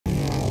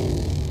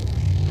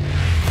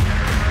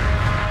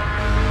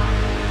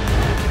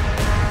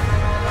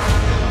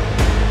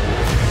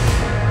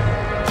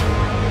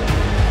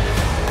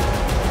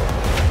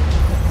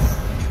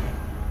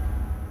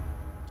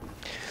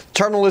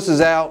terminal list is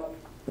out.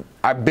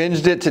 I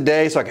binged it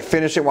today so I could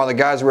finish it while the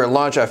guys were at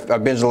lunch. I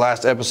binged the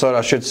last episode.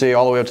 I should say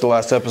all the way up to the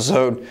last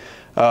episode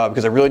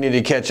because I really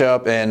needed to catch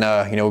up, and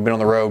you know, we've been on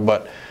the road.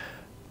 But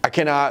I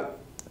cannot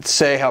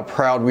say how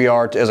proud we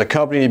are as a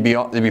company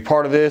to be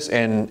part of this,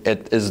 and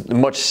as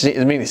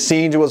many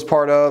scenes it was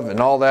part of and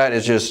all that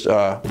is just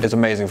it's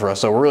amazing for us.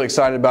 So we're really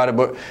excited about it.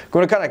 But I'm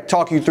going to kind of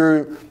talk you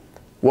through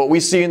what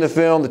we see in the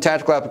film, the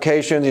tactical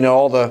applications, you know,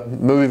 all the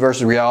movie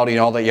versus reality and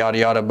all that yada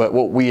yada, but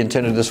what we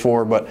intended this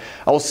for. But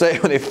I will say,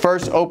 when they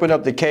first opened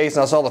up the case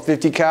and I saw the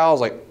 50 cal, I was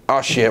like, oh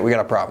shit, we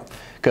got a problem.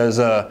 Because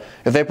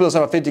if they put this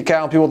on a 50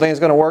 cal and people think it's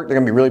going to work, they're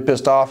going to be really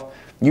pissed off.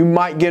 You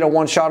might get a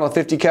one shot on a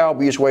 50 cal, but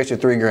you just wasted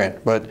 $3 grand.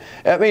 But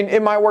I mean,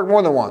 it might work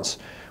more than once.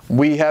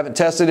 We haven't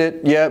tested it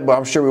yet, but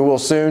I'm sure we will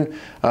soon,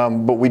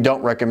 but we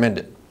don't recommend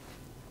it.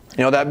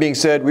 You know, that being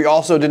said, we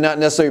also did not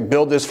necessarily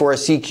build this for a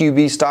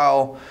CQB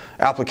style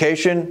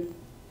application,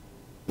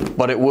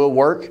 but it will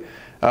work.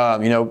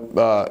 You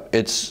know,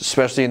 it's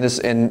especially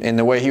in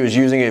the way he was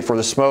using it for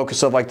the smoke and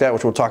stuff like that,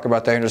 which we'll talk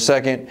about that in a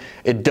second.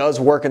 It does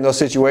work in those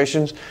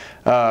situations,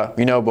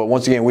 you know, but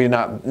once again, we did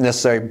not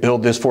necessarily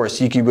build this for a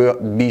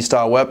CQB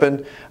style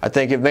weapon. I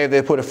think if maybe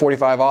they put a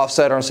 45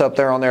 offset or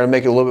something on there to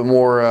make it a little bit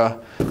more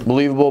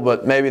believable,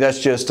 but maybe that's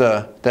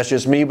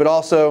just me. But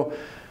also,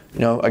 you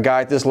know, a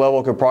guy at this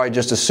level could probably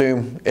just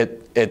assume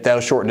at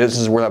those short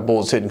distances where that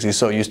bullet's hitting because he's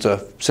so used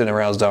to sending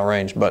rounds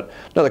downrange. But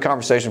another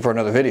conversation for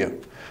another video.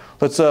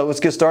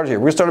 Let's get started here.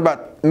 We're gonna start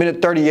about minute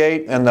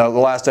 38 in the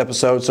last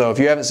episode. So if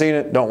you haven't seen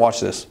it, don't watch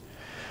this.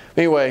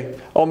 Anyway,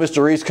 old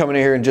Mr. Reese coming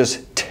in here and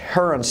just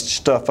tearing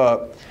stuff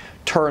up.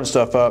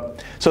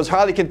 So it's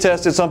highly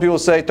contested. Some people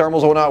say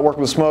thermals will not work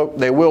with smoke.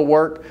 They will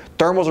work.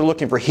 Thermals are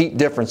looking for heat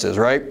differences,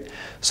 right?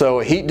 So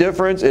heat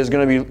difference is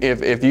going to be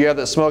if you have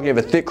that smoke, you have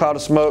a thick cloud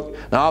of smoke.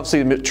 Now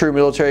obviously the true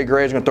military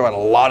grade is going to throw out a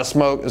lot of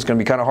smoke. It's going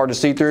to be kind of hard to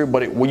see through,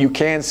 but you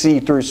can see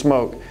through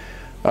smoke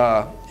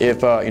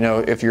you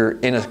know, if you're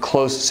in a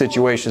close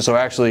situation. So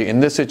actually in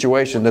this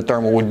situation, the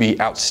thermal would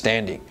be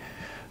outstanding.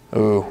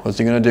 Ooh, what's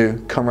he going to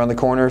do? Come around the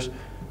corners?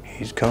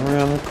 He's coming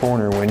around the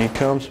corner when he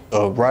comes.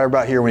 Oh, right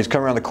about here when he's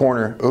coming around the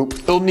corner. Oop,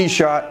 little knee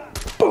shot.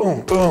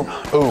 Boom, boom.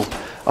 Ooh.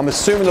 I'm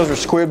assuming those are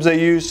squibs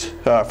they used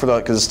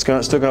because it's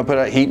still going to put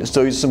out heat and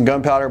still use some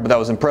gunpowder, but that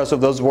was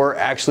impressive. Those were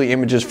actually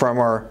images from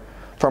our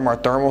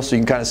thermal, so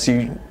you can kind of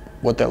see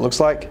what that looks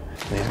like.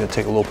 And he's going to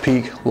take a little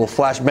peek, a little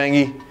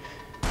flashbangy,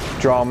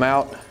 draw them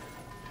out.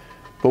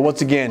 But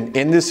once again,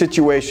 in this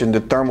situation,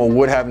 the thermal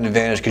would have an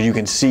advantage because you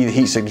can see the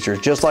heat signatures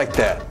just like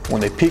that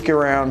when they peek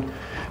around.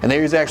 And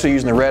they're actually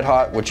using the red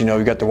hot, which, you know,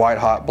 you got the white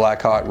hot,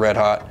 black hot, red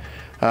hot.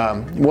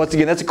 Once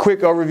again, that's a quick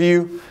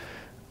overview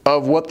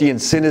of what the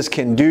Incendis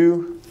can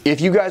do.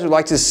 If you guys would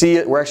like to see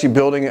it, we're actually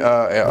building an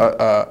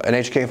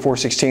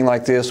HK416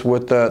 like this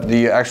with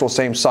the actual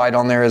same sight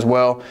on there as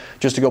well,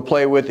 just to go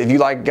play with. If you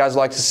guys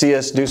like to see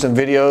us do some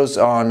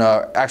videos on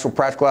actual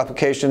practical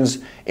applications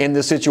in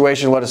this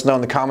situation, let us know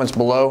in the comments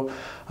below.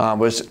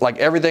 But it's like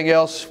everything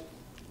else,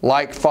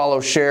 like,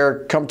 follow,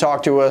 share, come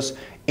talk to us.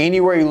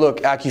 Anywhere you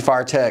look,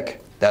 Accufire Tech,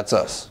 that's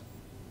us.